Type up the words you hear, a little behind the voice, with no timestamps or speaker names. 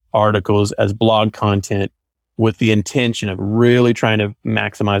articles as blog content with the intention of really trying to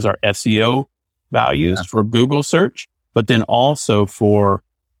maximize our SEO values for Google search, but then also for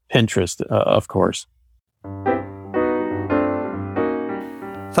Pinterest, of course.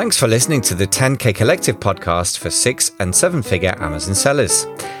 Thanks for listening to the 10K Collective podcast for 6 and 7-figure Amazon sellers.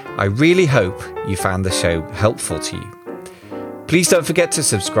 I really hope you found the show helpful to you. Please don't forget to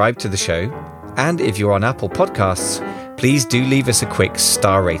subscribe to the show. And if you're on Apple Podcasts, please do leave us a quick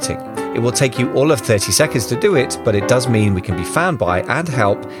star rating. It will take you all of 30 seconds to do it, but it does mean we can be found by and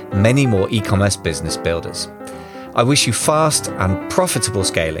help many more e-commerce business builders. I wish you fast and profitable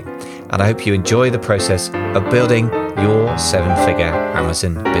scaling, and I hope you enjoy the process of building your 7-figure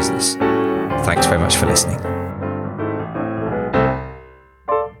Amazon business. Thanks very much for listening.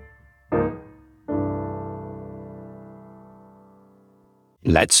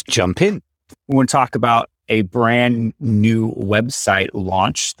 Let's jump in. We want to talk about a brand new website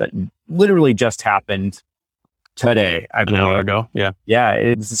launch that literally just happened today. An hour ago. Yeah. Yeah.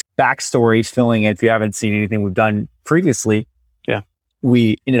 It's backstory filling it. If you haven't seen anything we've done previously. Yeah.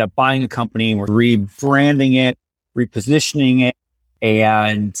 We ended up buying a company, we're rebranding it, repositioning it,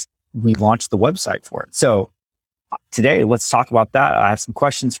 and we launched the website for it. So today, let's talk about that. I have some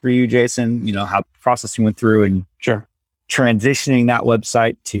questions for you, Jason, how the process you went through and Sure. transitioning that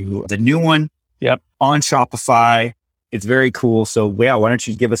website to the new one. Yep. On Shopify. It's very cool. So yeah, why don't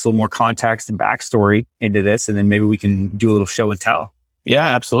you give us a little more context and backstory into this, and then maybe we can do a little show and tell. Yeah,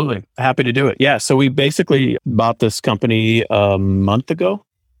 absolutely. Happy to do it. Yeah. So we basically bought this company a month ago.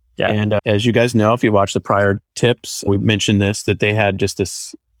 Yeah. And as you guys know, if you watch the prior tips, we mentioned this, that they had just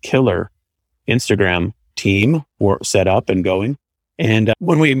this killer Instagram team set up and going. And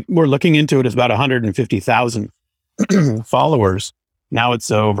when we were looking into it, it's about 150,000 followers. Now it's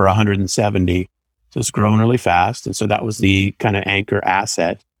over 170. So it's grown really fast. And so that was the kind of anchor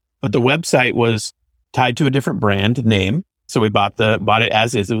asset. But the website was tied to a different brand name. So we bought it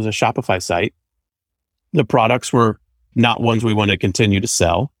as is. It was a Shopify site. The products were not ones we wanted to continue to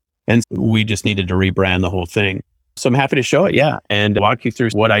sell. And we just needed to rebrand the whole thing. So I'm happy to show it. Yeah. And walk you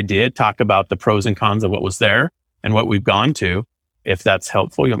through what I did, talk about the pros and cons of what was there and what we've gone to. If that's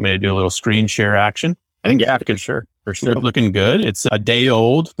helpful, you want me to do a little screen share action? I think yeah, for sure. Looking good. It's a day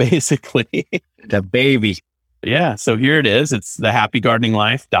old, basically. The baby. Yeah. So here it is. It's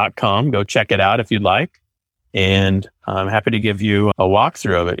thehappygardeninglife.com. Go check it out if you'd like. And I'm happy to give you a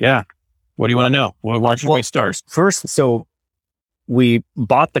walkthrough of it. Yeah. What do you want to know? Why should we start? First, so we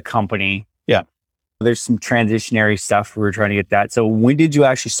bought the company. Yeah. There's some transitionary stuff. We were trying to get that. So when did you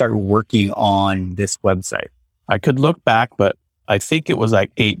actually start working on this website? I could look back, but I think it was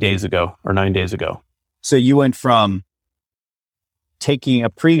like 8 days ago or 9 days ago. So you went from taking a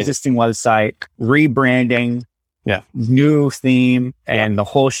pre-existing website, rebranding, new theme, and the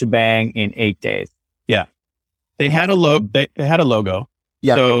whole shebang in 8 days. Yeah. They had a logo. They had a logo.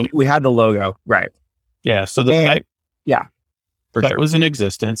 Yeah. So, we had the logo. Right. Yeah. So the site, site was in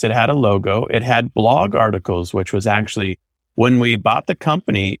existence. It had a logo. It had blog articles, which was actually, when we bought the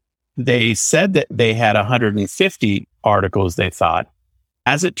company, they said that they had 150 articles, they thought.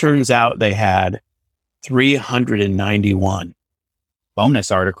 As it turns out, they had 391 bonus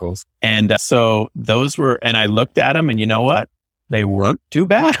articles. And so those were, and I looked at them and you know what? They weren't too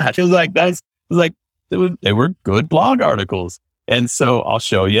bad. It was like, they were good blog articles. And so I'll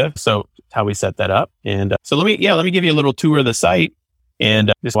show you. So how we set that up. And so let me give you a little tour of the site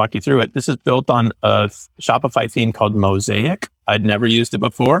and just walk you through it. This is built on a Shopify theme called Mosaic. I'd never used it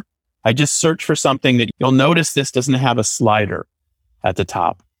before. I just searched for something that you'll notice this doesn't have a slider at the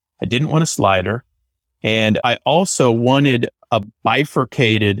top. I didn't want a slider. And I also wanted a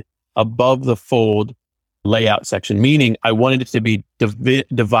bifurcated above the fold layout section, meaning I wanted it to be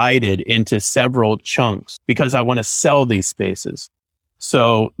divided into several chunks because I want to sell these spaces.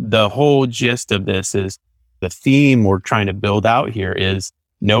 So the whole gist of this is the theme we're trying to build out here is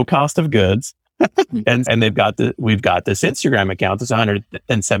no cost of goods. and we've got this Instagram account that's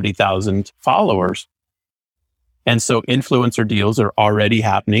 170,000 followers. And so influencer deals are already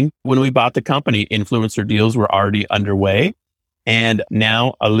happening. When we bought the company, influencer deals were already underway. And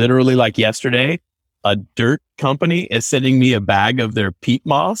now, literally like yesterday, a dirt company is sending me a bag of their peat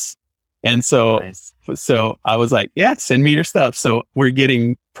moss. And so, so I was like, yeah, send me your stuff. So we're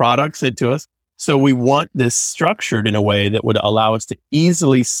getting products into us. So we want this structured in a way that would allow us to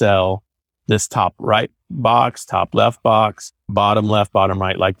easily sell this top right box, top left box, bottom left, bottom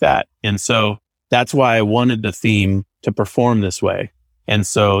right, like that. And so that's why I wanted the theme to perform this way. And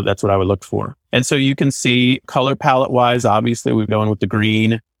so that's what I would look for. And so you can see color palette wise, obviously we're going with the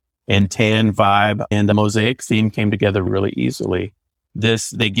green and tan vibe, and the Mosaic theme came together really easily.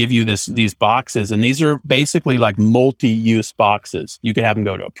 they give you these boxes, and these are basically like multi-use boxes. You could have them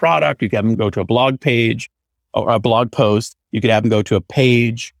go to a product, you could have them go to a blog page or a blog post, you could have them go to a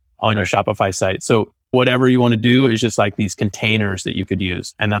page on your Shopify site. So whatever you want to do is just like these containers that you could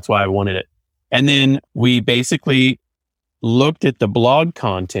use. And that's why I wanted it. And then we basically looked at the blog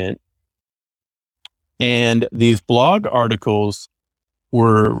content, and these blog articles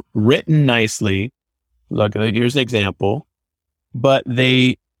were written nicely. Look, here's an example, but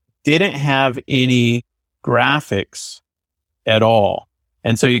they didn't have any graphics at all.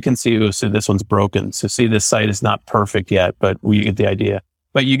 And so you can see, so this one's broken. So see, this site is not perfect yet, but you get the idea.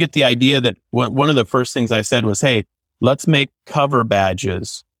 But you get the idea that one of the first things I said was, hey, let's make cover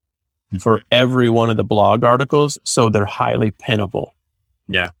badges for every one of the blog articles so they're highly pinnable.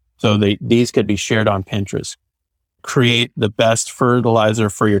 Yeah. So these could be shared on Pinterest. Create the best fertilizer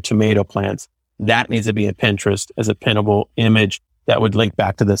for your tomato plants. That needs to be in Pinterest as a pinnable image that would link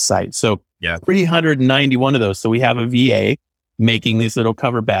back to this site. So 391 of those. So we have a VA making these little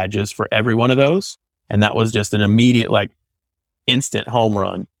cover badges for every one of those. And that was just an immediate, like, instant home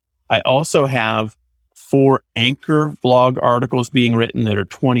run. I also have 4 anchor blog articles being written that are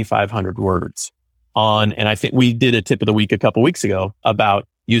 2,500 words on. And I think we did a tip of the week a couple weeks ago about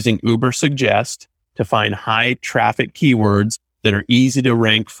using Ubersuggest to find high traffic keywords that are easy to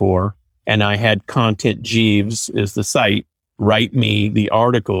rank for. And I had Content Jeeves is the site, write me the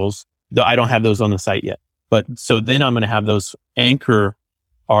articles, though I don't have those on the site yet. But so then I'm going to have those anchor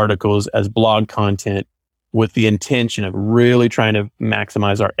articles as blog content with the intention of really trying to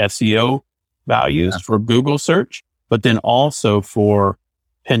maximize our SEO values for Google search, but then also for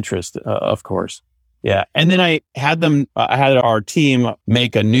Pinterest, of course. Yeah. And then I had our team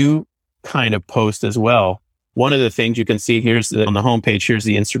make a new kind of post as well. One of the things you can see on the homepage, here's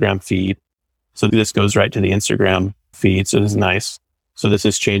the Instagram feed. So this goes right to the Instagram feed. So this is nice. So this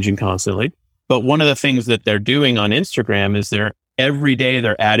is changing constantly. But one of the things that they're doing on Instagram is every day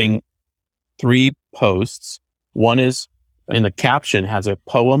they're adding 3 posts. One is in the caption has a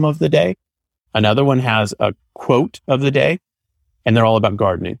poem of the day. Another one has a quote of the day, and they're all about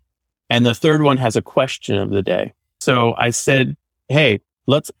gardening. And the third one has a question of the day. So I said, hey,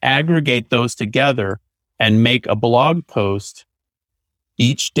 let's aggregate those together and make a blog post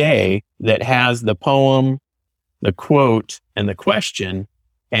each day that has the poem, the quote, and the question.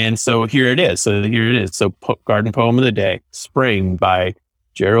 And so here it is. So Garden Poem of the Day, Spring by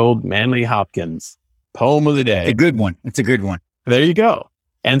Gerald Manley Hopkins. Poem of the day. It's a good one. There you go.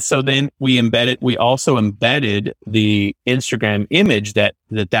 And so then we also embedded the Instagram image that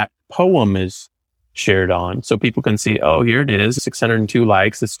poem is shared on. So people can see, oh, here it is, 602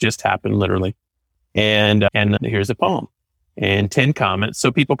 likes. This just happened literally. And here's a poem and 10 comments.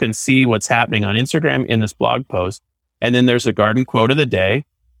 So people can see what's happening on Instagram in this blog post. And then there's a garden quote of the day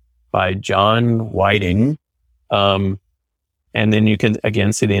by John Whiting. And then you can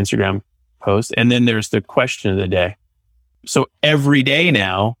again see the Instagram post. And then there's the question of the day. So every day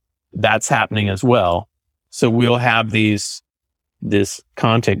now that's happening as well. So we'll have this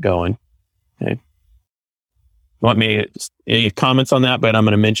content going. Okay. Any comments on that? But I'm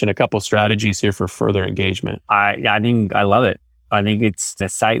going to mention a couple strategies here for further engagement. I think I love it. I think the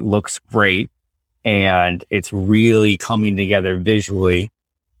site looks great and it's really coming together visually.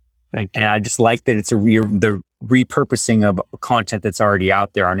 And I just like that it's the repurposing of content that's already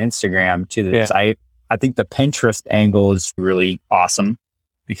out there on Instagram to the site. I think the Pinterest angle is really awesome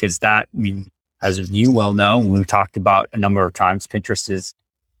because as you well know, we've talked about a number of times, Pinterest is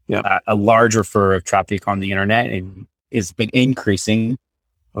a large referrer of traffic on the internet and has been increasing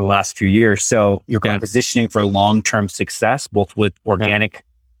over the last few years. So you're positioning for long-term success, both with organic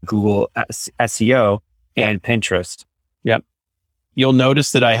Google SEO and Pinterest. Yep. You'll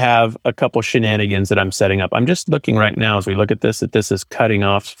notice that I have a couple shenanigans that I'm setting up. I'm just looking right now as we look at this, that this is cutting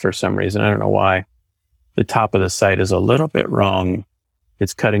off for some reason. I don't know why. The top of the site is a little bit wrong.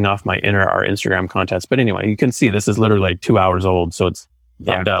 It's cutting off our Instagram contents. But anyway, you can see this is literally like 2 hours old. So it's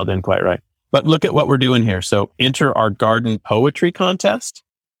not dialed in quite right. But look at what we're doing here. So enter our garden poetry contest.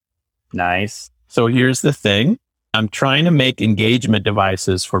 Nice. So here's the thing. I'm trying to make engagement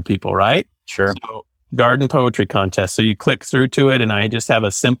devices for people, right? Sure. So garden poetry contest. So you click through to it and I just have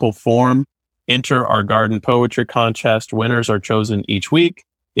a simple form. Enter our garden poetry contest. Winners are chosen each week.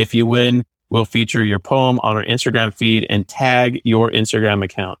 If you win, we'll feature your poem on our Instagram feed and tag your Instagram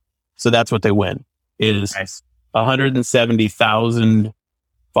account. So that's what they win. It is nice. 170,000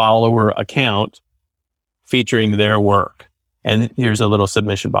 follower account featuring their work. And here's a little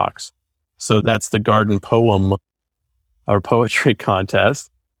submission box. So that's the garden poem or poetry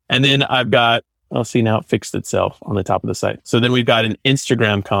contest. And then I've got Oh, see, now it fixed itself on the top of the site. So then we've got an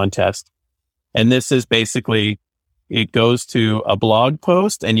Instagram contest. And this is basically, it goes to a blog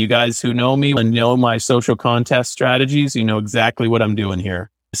post. And you guys who know me and know my social contest strategies, you know exactly what I'm doing here.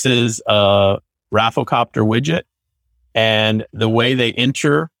 This is a Rafflecopter widget. And the way they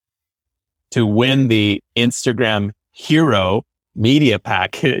enter to win the Instagram Hero media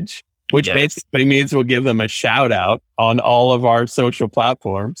package, which basically means we'll give them a shout out on all of our social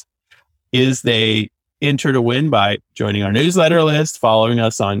platforms, is they enter to win by joining our newsletter list, following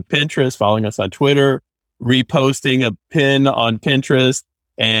us on Pinterest, following us on Twitter, reposting a pin on Pinterest,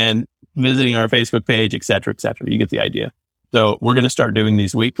 and visiting our Facebook page, et cetera, et cetera. You get the idea. So we're going to start doing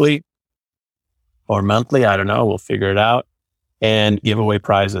these weekly or monthly. I don't know. We'll figure it out and give away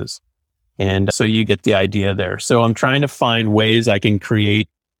prizes. And so you get the idea there. So I'm trying to find ways I can create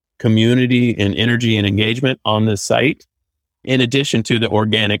community and energy and engagement on this site, in addition to the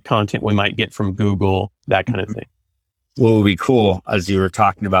organic content we might get from Google, that kind of thing. What would be cool, as you were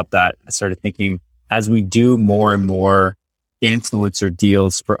talking about that, I started thinking, as we do more and more influencer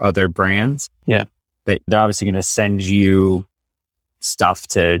deals for other brands, that they're obviously going to send you stuff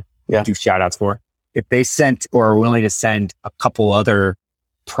to do shout outs for. If they sent or are willing to send a couple other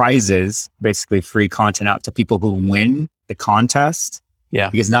prizes, basically free content out to people who win the contest. Yeah.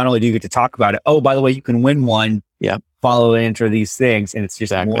 Because not only do you get to talk about it, oh, by the way, you can win one. Yeah. Follow and enter these things. And it's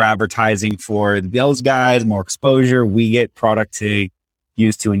just more advertising for those guys, more exposure. We get product to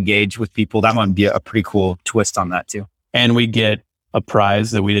use to engage with people. That might be a pretty cool twist on that too. And we get a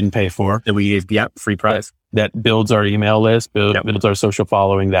prize that we didn't pay for. That we gave, free prize. That builds our email list, builds our social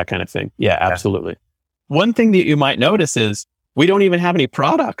following, that kind of thing. Yeah, absolutely. One thing that you might notice is we don't even have any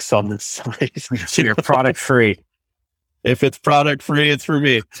products on this site. You're product free. If it's product free, it's for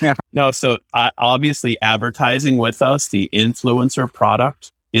me. Yeah. No, so obviously advertising with us, the influencer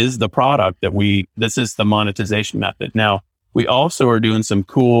product is the product that this is the monetization method. Now, we also are doing some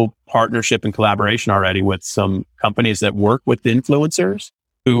cool partnership and collaboration already with some companies that work with influencers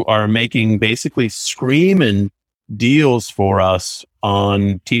who are making basically screaming deals for us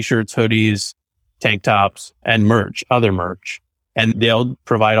on t-shirts, hoodies, tank tops, and merch, other merch. And they'll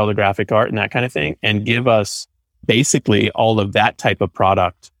provide all the graphic art and that kind of thing and give us basically all of that type of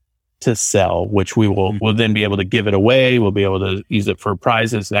product to sell, which we'll then be able to give it away. We'll be able to use it for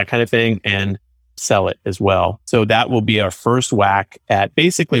prizes, that kind of thing, and sell it as well. So that will be our first whack at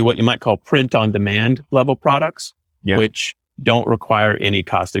basically what you might call print on demand level products, which don't require any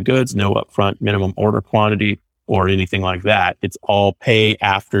cost of goods, no upfront minimum order quantity or anything like that. It's all pay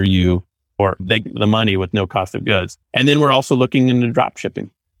after you or the money with no cost of goods. And then we're also looking into drop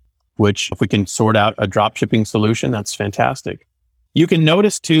shipping, which if we can sort out a drop shipping solution, that's fantastic. You can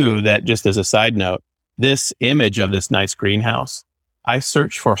notice too that, just as a side note, this image of this nice greenhouse, I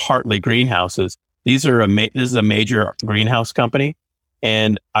searched for Hartley greenhouses. This is a major greenhouse company,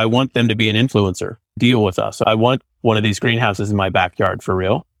 and I want them to be an influencer, deal with us. I want one of these greenhouses in my backyard for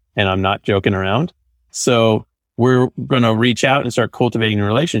real, and I'm not joking around. So we're going to reach out and start cultivating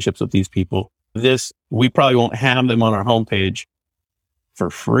relationships with these people. We probably won't have them on our homepage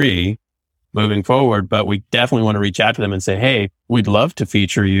for free moving forward, but we definitely want to reach out to them and say, hey, we'd love to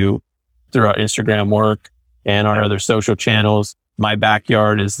feature you through our Instagram work and our other social channels. My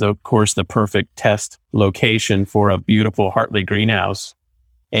backyard is, of course, the perfect test location for a beautiful Hartley greenhouse.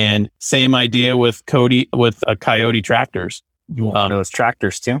 And same idea with Coyote tractors. You want those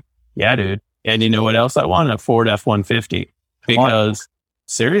tractors too? Yeah, dude. And you know what else I want? A Ford F-150. Because,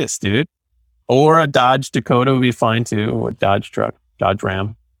 serious, dude. Or a Dodge Dakota would be fine too. Or a Dodge truck, Dodge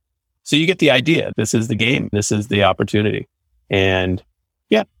Ram. So you get the idea. This is the game. This is the opportunity. And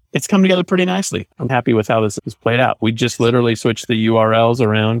yeah, it's come together pretty nicely. I'm happy with how this has played out. We just literally switched the URLs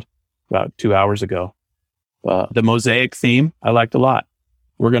around about 2 hours ago. The mosaic theme, I liked a lot.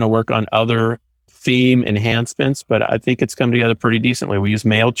 We're going to work on other theme enhancements, but I think it's come together pretty decently. We use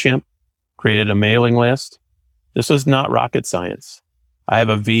MailChimp, created a mailing list. This was not rocket science. I have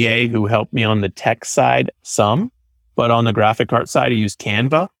a VA who helped me on the tech side some, but on the graphic art side, I used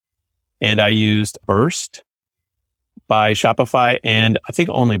Canva and I used Burst by Shopify, and I think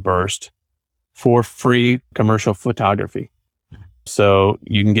only Burst for free commercial photography. So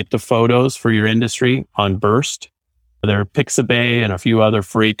you can get the photos for your industry on Burst. There are Pixabay and a few other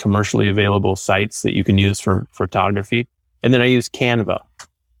free commercially available sites that you can use for photography. And then I use Canva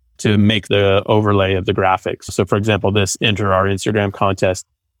to make the overlay of the graphics. So for example, enter our Instagram contest.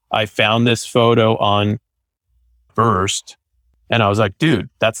 I found this photo on Burst and I was like, dude,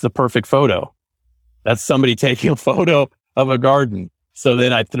 that's the perfect photo. That's somebody taking a photo of a garden. So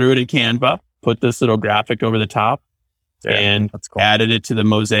then I threw it in Canva, put this little graphic over the top, and that's cool. added it to the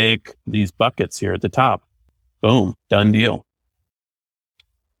mosaic, these buckets here at the top. Boom, done deal.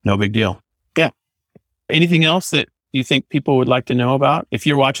 No big deal. Yeah. Anything else that you think people would like to know about? If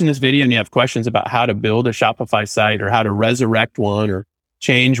you're watching this video and you have questions about how to build a Shopify site or how to resurrect one or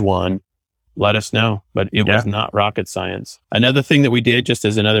change one, let us know. But it was not rocket science. Another thing that we did just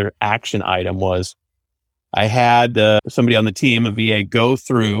as another action item was I had somebody on the team, a VA, go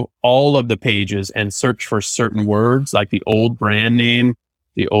through all of the pages and search for certain words like the old brand name,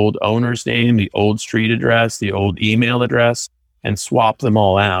 the old owner's name, the old street address, the old email address, and swap them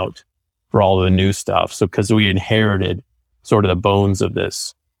all out for all of the new stuff. So because we inherited sort of the bones of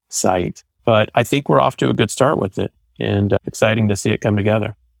this site. But I think we're off to a good start with it, and exciting to see it come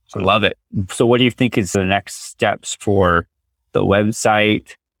together. I love it. So what do you think is the next steps for the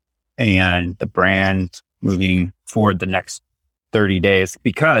website and the brand moving forward the next 30 days?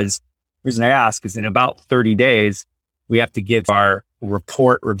 Because the reason I ask is in about 30 days, we have to give our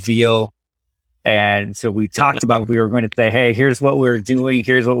report reveal. And so we talked about, we were going to say, hey, here's what we're doing.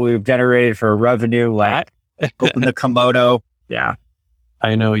 Here's what we've generated for revenue. Like open the Komodo. Yeah.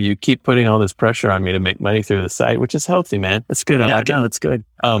 I know you keep putting all this pressure on me to make money through the site, which is healthy, man. That's good. Yeah, no, that's good.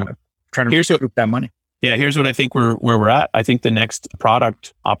 Trying to recoup that money. Yeah, here's what I think where we're at. I think the next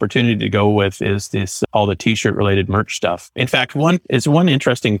product opportunity to go with is this, all the t-shirt related merch stuff. In fact, one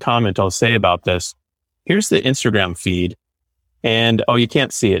interesting comment I'll say about this. Here's the Instagram feed. And, you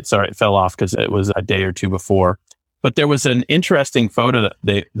can't see it. Sorry, it fell off because it was a day or two before. But there was an interesting photo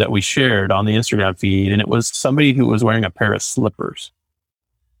that we shared on the Instagram feed. And it was somebody who was wearing a pair of slippers.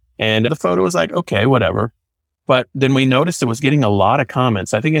 And the photo was like, okay, whatever. But then we noticed it was getting a lot of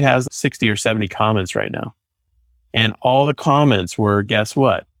comments. I think it has 60 or 70 comments right now. And all the comments were, guess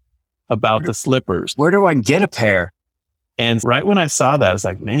what? About the slippers. Where do I get a pair? And right when I saw that, I was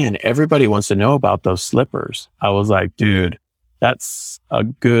like, man, everybody wants to know about those slippers. I was like, dude, that's a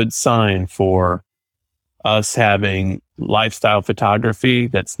good sign for us having lifestyle photography.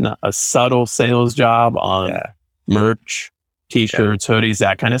 That's not a subtle sales job on merch, t-shirts, hoodies,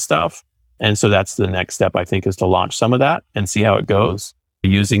 that kind of stuff. And so that's the next step, I think, is to launch some of that and see how it goes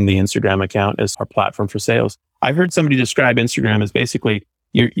using the Instagram account as our platform for sales. I've heard somebody describe Instagram as basically,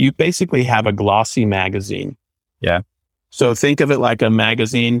 you basically have a glossy magazine. Yeah. So think of it like a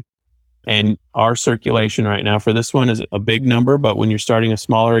magazine, and our circulation right now for this one is a big number, but when you're starting a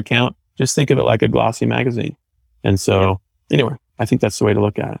smaller account, just think of it like a glossy magazine. And so anyway, I think that's the way to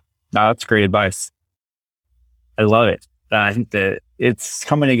look at it. No, that's great advice. I love it. I think that it's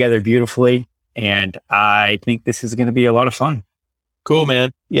coming together beautifully, and I think this is going to be a lot of fun. Cool,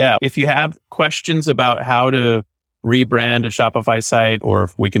 man. Yeah. If you have questions about how to rebrand a Shopify site, or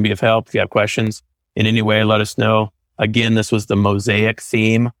if we can be of help, if you have questions in any way, let us know. Again, this was the mosaic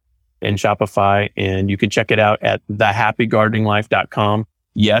theme in Shopify, and you can check it out at thehappygardeninglife.com.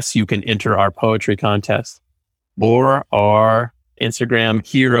 Yes, you can enter our poetry contest or our Instagram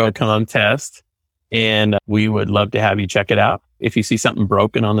hero contest, and we would love to have you check it out. If you see something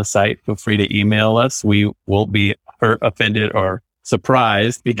broken on the site, feel free to email us. We won't be hurt, offended, or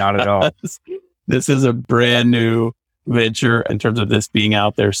surprised. Not at all. This is a brand new venture in terms of this being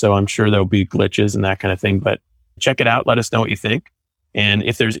out there. So I'm sure there'll be glitches and that kind of thing, but check it out. Let us know what you think. And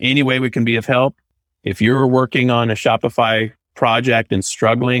if there's any way we can be of help, if you're working on a Shopify project and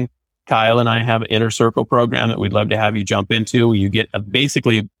struggling, Kyle and I have an Inner Circle program that we'd love to have you jump into. You get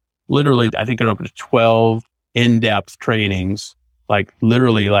literally, I think, up to 12 in-depth trainings, like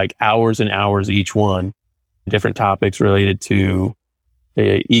literally like hours and hours each one, different topics related to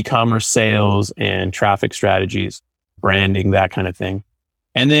e-commerce sales and traffic strategies, branding, that kind of thing.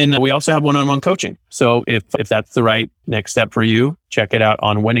 And then we also have one-on-one coaching. So if that's the right next step for you, check it out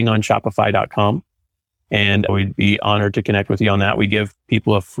on winningonshopify.com. And we'd be honored to connect with you on that. We give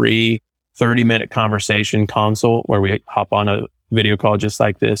people a free 30-minute conversation consult where we hop on a video call just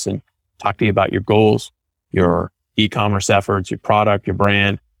like this and talk to you about your goals, your e-commerce efforts, your product, your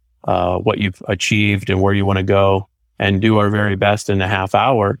brand, what you've achieved and where you want to go, and do our very best in a half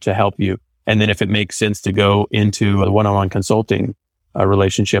hour to help you. And then if it makes sense to go into a one-on-one consulting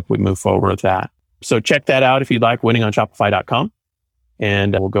relationship, we move forward with that. So check that out if you'd like, winningonshopify.com,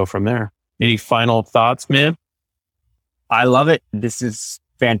 and we'll go from there. Any final thoughts, man? I love it. This is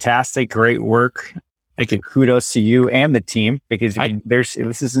fantastic. Great work. Thank you. Kudos to you and the team, because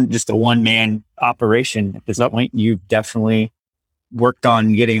this isn't just a one-man operation at this point. You've definitely worked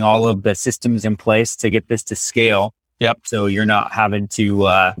on getting all of the systems in place to get this to scale. Yep. So you're not having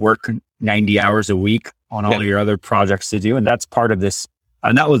to work 90 hours a week on all your other projects to do. And that's part of this.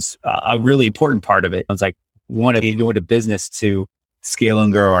 And that was a really important part of it. I was like, we want to go into business to scale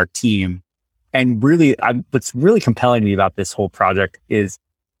and grow our team. And really, what's really compelling to me about this whole project is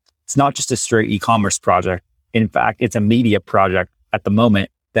it's not just a straight e-commerce project. In fact, it's a media project at the moment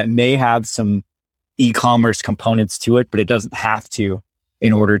that may have some e-commerce components to it, but it doesn't have to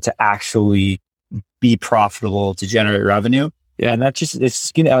in order to actually be profitable to generate revenue. Yeah. And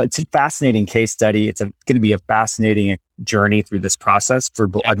it's a fascinating case study. It's going to be a fascinating journey through this process for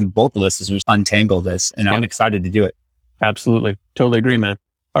both of us as we untangle this. And I'm excited to do it. Absolutely. Totally agree, man.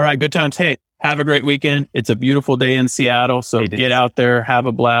 All right. Good times. Hey, have a great weekend. It's a beautiful day in Seattle. So get out there, have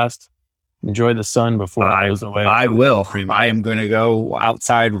a blast, enjoy the sun before it goes away. I will. I am going to go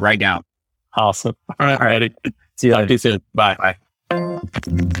outside right now. Awesome. All right. Ready. See you later. Talk to you soon. Bye. Bye.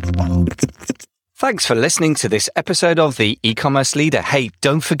 Thanks for listening to this episode of The E-Commerce Leader. Hey,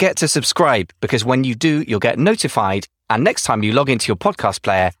 don't forget to subscribe, because when you do, you'll get notified. And next time you log into your podcast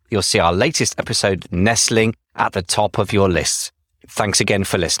player, you'll see our latest episode nestling at the top of your list. Thanks again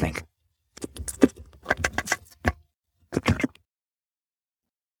for listening.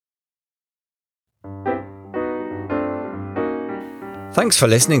 Thanks for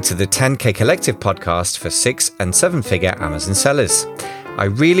listening to the 10K Collective podcast for 6- and 7-figure Amazon sellers. I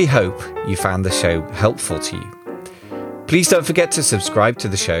really hope you found the show helpful to you. Please don't forget to subscribe to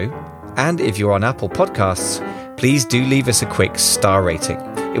the show. And if you're on Apple Podcasts, please do leave us a quick star rating.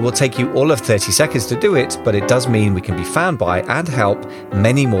 It will take you all of 30 seconds to do it, but it does mean we can be found by and help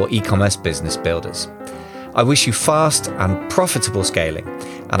many more e-commerce business builders. I wish you fast and profitable scaling,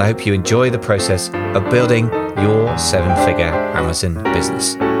 and I hope you enjoy the process of building your 7-figure Amazon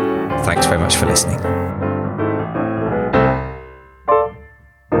business. Thanks very much for listening.